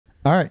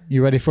All right.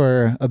 You ready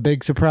for a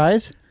big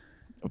surprise?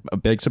 A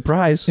big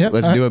surprise. Yep,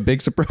 Let's do a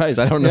big surprise.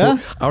 I don't know. Yeah?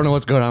 I don't know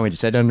what's going on. We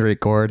just sat down to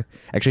record.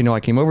 Actually, no, I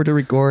came over to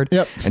record.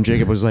 Yep. And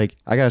Jacob was like,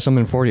 I got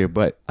something for you,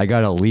 but I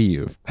got to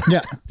leave.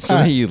 Yeah. So All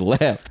then right. he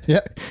left.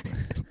 Yep.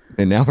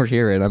 And now we're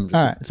here and I'm just,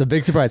 All right. So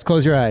big surprise.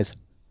 Close your eyes.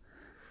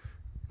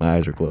 my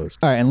eyes are closed.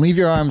 All right. And leave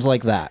your arms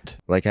like that.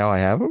 Like how I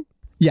have them,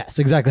 Yes,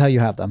 exactly how you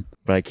have them.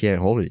 but I can't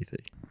hold anything.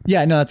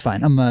 Yeah, no, that's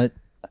fine.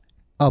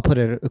 I'll put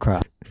it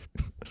across.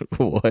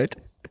 What?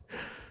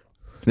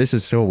 This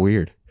is so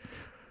weird.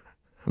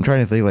 I'm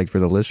trying to think, like, for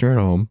the listener at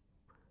home,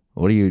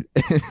 what do you...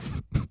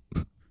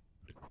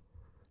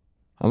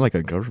 I'm like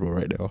uncomfortable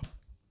right now.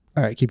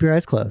 All right. Keep your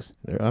eyes closed.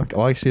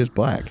 All I see is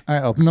black. All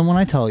right. Open them when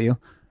I tell you.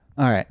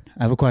 All right.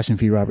 I have a question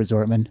for you, Robert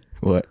Zortman.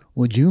 What?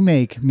 Would you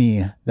make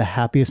me the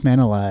happiest man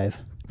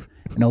alive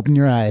and open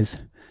your eyes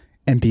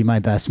and be my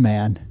best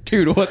man?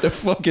 Dude, what the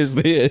fuck is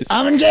this?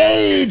 I'm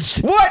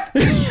engaged. What?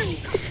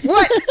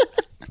 What?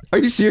 Are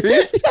you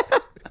serious? Yeah.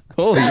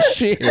 Holy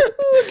shit. Look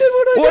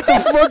at What the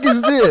fuck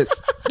is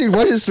this? Dude,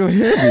 why is it so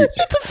heavy?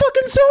 It's a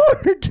fucking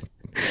sword.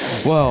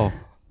 Whoa.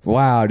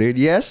 Wow, dude.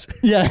 Yes?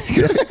 Yeah.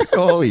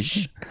 Holy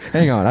sh...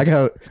 Hang on.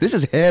 This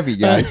is heavy,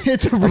 guys.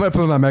 It's a I'm going to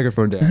put my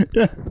microphone down.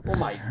 Oh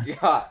my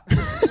God.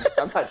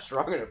 I'm not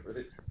strong enough for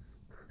this.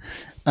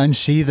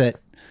 Unsheath it.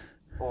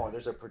 Oh,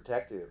 there's a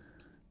protective.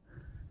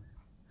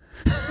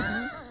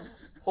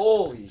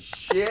 Holy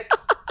shit.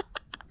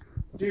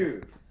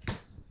 Dude.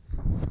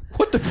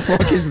 What the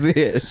fuck is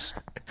this?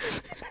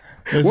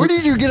 Where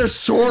did you get a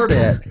sword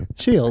at?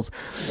 Shields.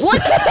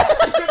 What?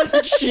 Is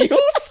it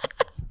shields?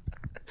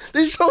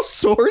 They sell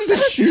swords and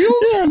shields?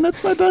 Yeah, and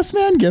that's my best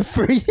man gift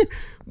for you.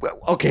 Well,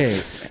 okay,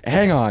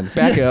 hang on.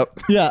 Back up.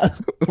 Yeah.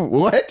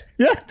 What?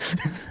 Yeah.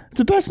 It's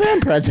a best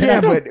man present.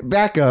 Yeah, but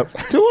back up.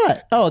 To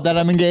what? Oh, that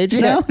I'm engaged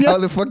now? How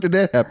the fuck did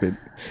that happen?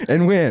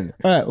 And when?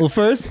 All right. Well,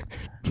 first,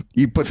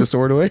 You put the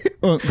sword away?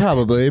 well,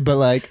 probably, but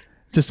like,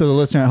 just so the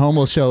listener at home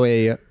will show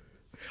a.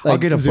 I'll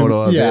get a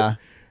photo of yeah. it.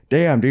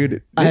 Damn,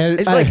 dude. I-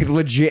 It's I- like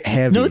legit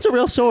heavy. No, it's a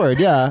real sword.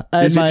 Yeah. I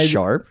had Is it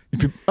sharp?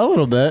 A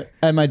little bit.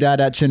 I had my dad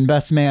etching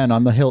best man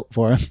on the hilt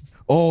for him.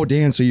 Oh,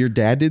 damn. So your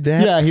dad did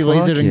that? Yeah, he Fuck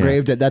lasered yeah.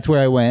 engraved it. That's where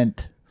I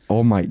went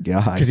Oh my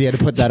God. because he had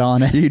to put that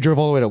on it You drove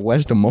all the way to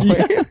West Des Moines?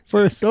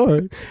 for a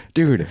sword.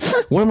 Dude,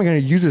 what am I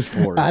going to use this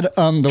for?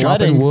 The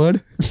Chopping wedding.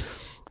 wood?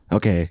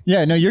 Okay.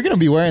 Yeah, no, you're gonna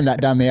be wearing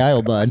that down the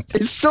aisle, bud.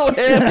 It's so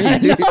heavy,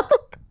 dude.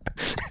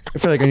 I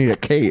feel like I need a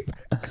cape.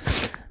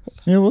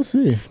 Yeah, we'll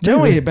see.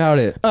 Tell me about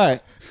it. All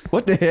right.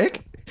 What the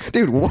heck?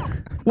 Dude, what?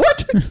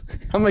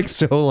 I'm like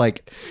so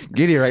like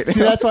giddy right now. See,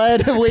 that's why I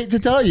had to wait to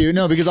tell you.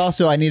 No, because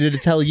also I needed to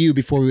tell you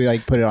before we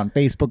like put it on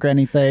Facebook or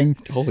anything.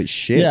 Holy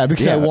shit. Yeah,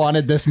 because I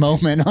wanted this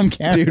moment on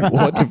camera. Dude,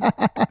 what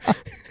the...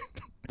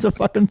 It's a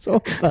fucking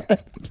sofa.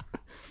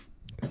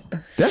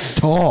 That's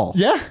tall.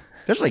 Yeah.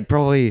 That's like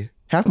probably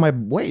half my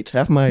weight,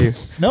 half my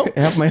Nope.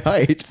 half my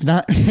height. It's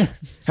not.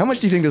 How much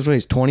do you think this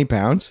weighs? 20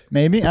 pounds?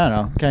 Maybe. I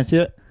don't know. Can I see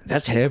it?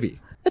 That's heavy.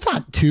 It's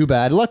not too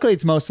bad. Luckily,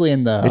 it's mostly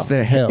in the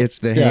hilt. It's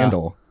the Yeah.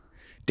 handle.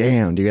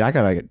 Damn, dude, I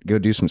gotta go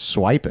do some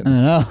swiping. I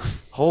don't know.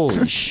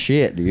 Holy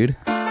shit, dude.